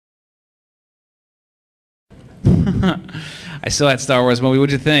I saw that Star Wars movie.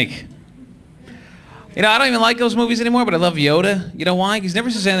 What'd you think? You know, I don't even like those movies anymore, but I love Yoda. You know why? He never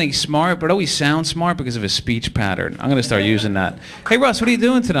says anything smart, but always sounds smart because of his speech pattern. I'm going to start using that. Hey, Russ, what are you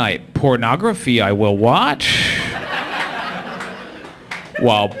doing tonight? Pornography I will watch,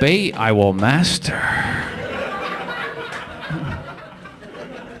 while bait I will master.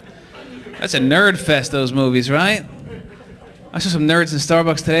 That's a nerd fest, those movies, right? I saw some nerds in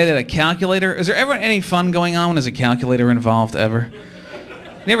Starbucks today that had a calculator. Is there ever any fun going on when there's a calculator involved, ever?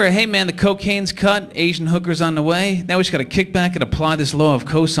 Never, hey man, the cocaine's cut, Asian hookers on the way. Now we just gotta kick back and apply this law of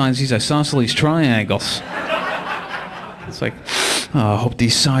cosines, these isosceles triangles. It's like, oh, I hope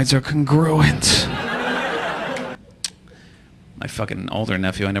these sides are congruent. My fucking older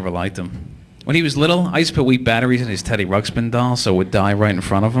nephew, I never liked him. When he was little, I used to put weak batteries in his Teddy Ruxpin doll so it would die right in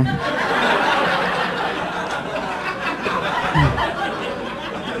front of him.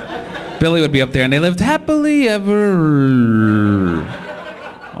 Billy would be up there and they lived happily ever.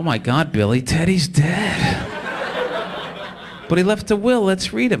 Oh my God, Billy, Teddy's dead. But he left a will.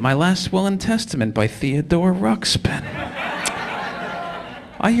 Let's read it. My Last Will and Testament by Theodore Ruxpin.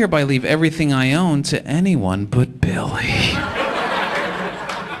 I hereby leave everything I own to anyone but Billy.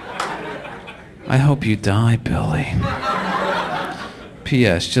 I hope you die, Billy.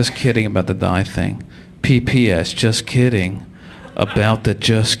 P.S. Just kidding about the die thing. P.P.S. Just kidding about the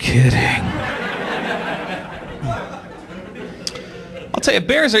just kidding. I'll tell you,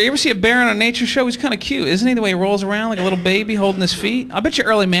 bears, you ever see a bear on a nature show? He's kind of cute, isn't he? The way he rolls around like a little baby holding his feet. I bet you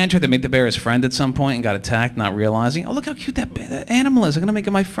early man tried to make the bear his friend at some point and got attacked, not realizing. Oh, look how cute that animal is. I'm going to make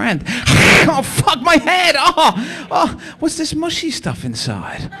it my friend. Oh, fuck my head. Oh, what's this mushy stuff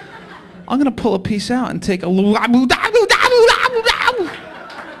inside? I'm going to pull a piece out and take a...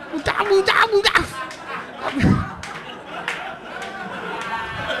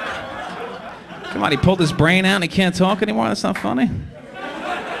 Come on, he pulled his brain out and he can't talk anymore? That's not funny.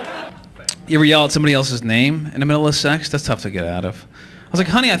 You ever yell at somebody else's name in the middle of sex? That's tough to get out of. I was like,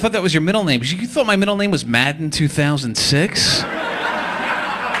 honey, I thought that was your middle name. You thought my middle name was Madden 2006?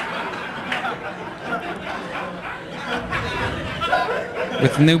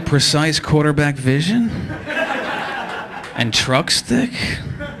 With new precise quarterback vision? And truck stick?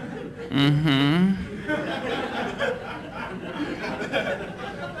 Mm-hmm.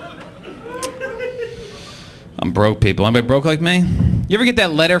 I'm broke, people. Anybody broke like me? You ever get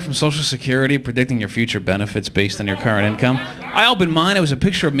that letter from Social Security predicting your future benefits based on your current income? I opened mine. It was a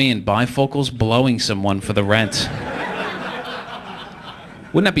picture of me in bifocals blowing someone for the rent.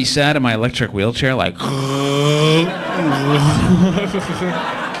 Wouldn't that be sad in my electric wheelchair? Like... Did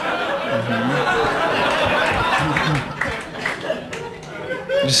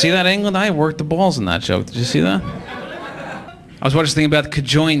you see that, England? I worked the balls in that joke. Did you see that? I was watching this thing about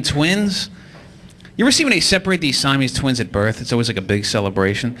conjoined twins. You ever see when they separate these Siamese twins at birth? It's always like a big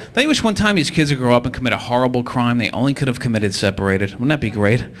celebration. Don't you wish one time these kids would grow up and commit a horrible crime they only could have committed separated? Wouldn't that be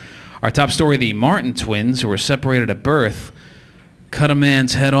great? Our top story, the Martin twins, who were separated at birth, cut a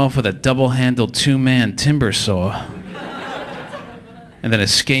man's head off with a double-handled two-man timber saw and then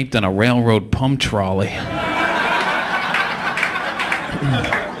escaped on a railroad pump trolley.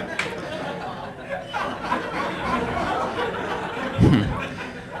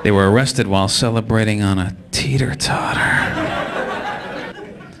 They were arrested while celebrating on a teeter-totter.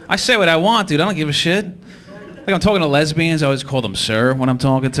 I say what I want, dude. I don't give a shit. Like I'm talking to lesbians, I always call them sir when I'm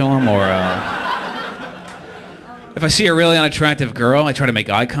talking to them. Or if I see a really unattractive girl, I try to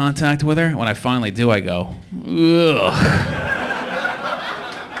make eye contact with her. When I finally do, I go, ugh.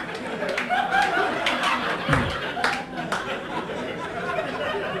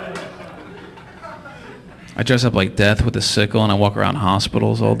 I dress up like Death with a sickle and I walk around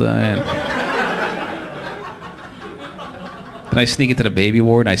hospitals all day. And then I sneak into the baby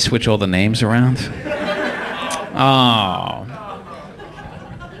ward and I switch all the names around. Oh.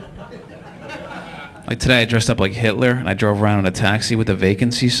 Like today I dressed up like Hitler and I drove around in a taxi with a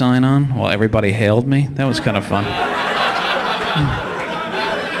vacancy sign on while everybody hailed me. That was kind of fun.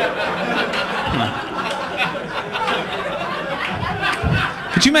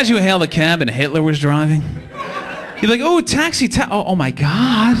 Could you imagine you hailed a cab and Hitler was driving? You're like, oh, taxi, oh my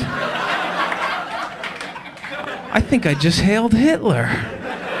God. I think I just hailed Hitler.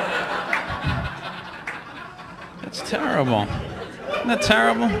 That's terrible. Isn't that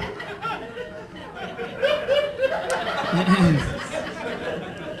terrible?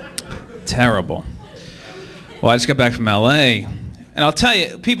 Terrible. Well, I just got back from LA, and I'll tell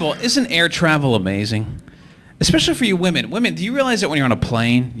you, people, isn't air travel amazing? Especially for you women. Women, do you realize that when you're on a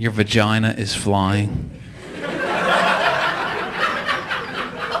plane, your vagina is flying?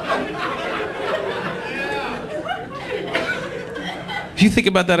 If you think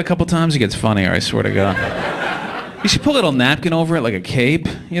about that a couple times, it gets funnier, I swear to God. You should put a little napkin over it like a cape,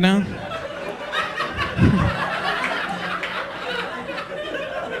 you know?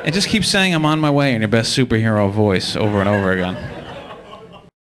 And just keep saying I'm on my way in your best superhero voice over and over again.